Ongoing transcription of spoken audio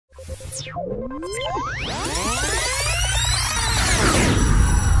Hello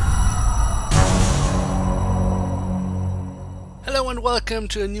and welcome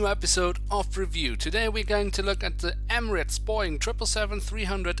to a new episode of Review. Today we're going to look at the Emirates Boeing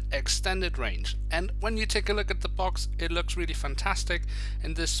 777-300 extended range. And when you take a look at the box, it looks really fantastic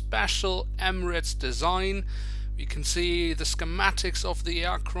in this special Emirates design. You can see the schematics of the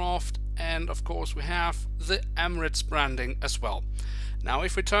aircraft, and of course we have the Emirates branding as well. Now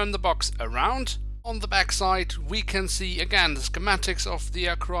if we turn the box around, on the back side we can see again the schematics of the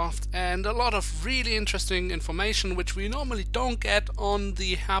aircraft and a lot of really interesting information which we normally don't get on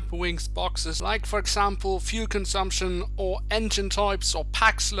the Herpa Wings boxes, like for example fuel consumption or engine types or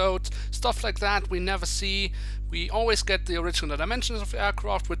pax load, stuff like that we never see. We always get the original dimensions of the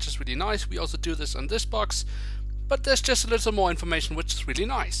aircraft, which is really nice. We also do this on this box, but there's just a little more information which is really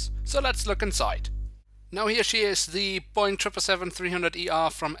nice. So let's look inside. Now here she is, the Boeing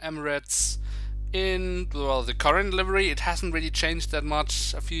 777-300ER from Emirates. In, well, the current livery, it hasn't really changed that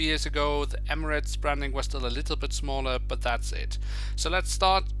much. A few years ago the Emirates branding was still a little bit smaller, but that's it. So let's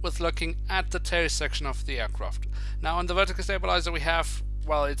start with looking at the tail section of the aircraft. Now on the vertical stabilizer we have,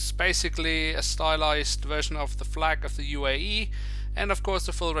 well, it's basically a stylized version of the flag of the UAE and of course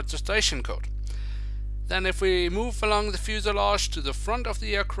the full registration code. Then if we move along the fuselage to the front of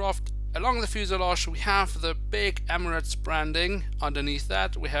the aircraft, along the fuselage we have the big Emirates branding. Underneath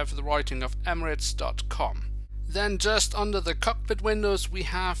that we have the writing of Emirates.com. Then just under the cockpit windows we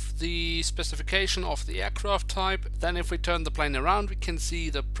have the specification of the aircraft type. Then if we turn the plane around we can see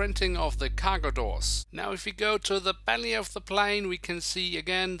the printing of the cargo doors. Now if we go to the belly of the plane we can see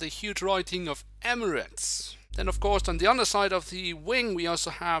again the huge writing of Emirates. Then of course on the underside of the wing we also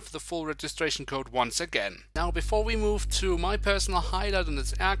have the full registration code once again. Now before we move to my personal highlight on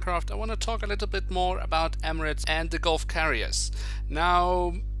this aircraft, I want to talk a little bit more about Emirates and the Gulf carriers.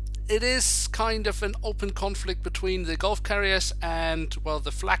 Now it is kind of an open conflict between the Gulf carriers and, well,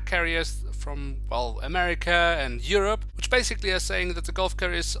 the flag carriers from, well, America and Europe, which basically are saying that the Gulf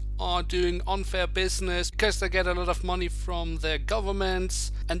carriers are doing unfair business because they get a lot of money from their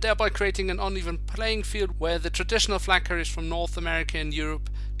governments and thereby creating an uneven playing field where the traditional flag carriers from North America and Europe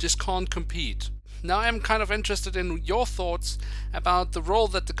just can't compete. Now I'm kind of interested in your thoughts about the role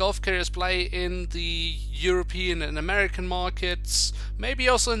that the Gulf carriers play in the European and American markets, maybe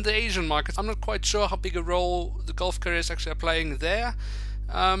also in the Asian markets. I'm not quite sure how big a role the Gulf carriers actually are playing there.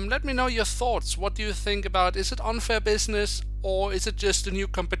 Let me know your thoughts. What do you think about, is it unfair business or is it just a new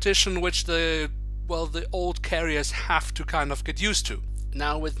competition which the old carriers have to kind of get used to?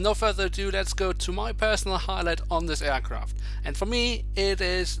 Now with no further ado, let's go to my personal highlight on this aircraft. And for me it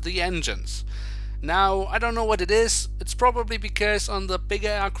is the engines. Now, I don't know what it is. It's probably because on the bigger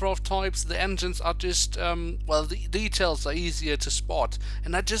aircraft types the engines are just, the details are easier to spot.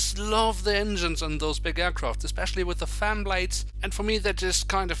 And I just love the engines on those big aircraft, especially with the fan blades. And for me they just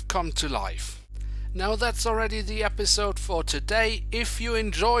kind of come to life. Now that's already the episode for today. If you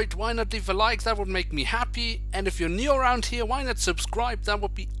enjoyed, why not leave a like, that would make me happy. And if you're new around here, why not subscribe, that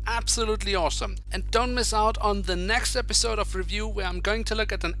would be absolutely awesome. And don't miss out on the next episode of Review where I'm going to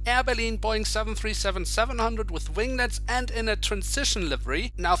look at an Air Berlin Boeing 737-700 with winglets and in a transition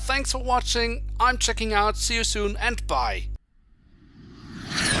livery. Now thanks for watching, I'm checking out, see you soon and bye.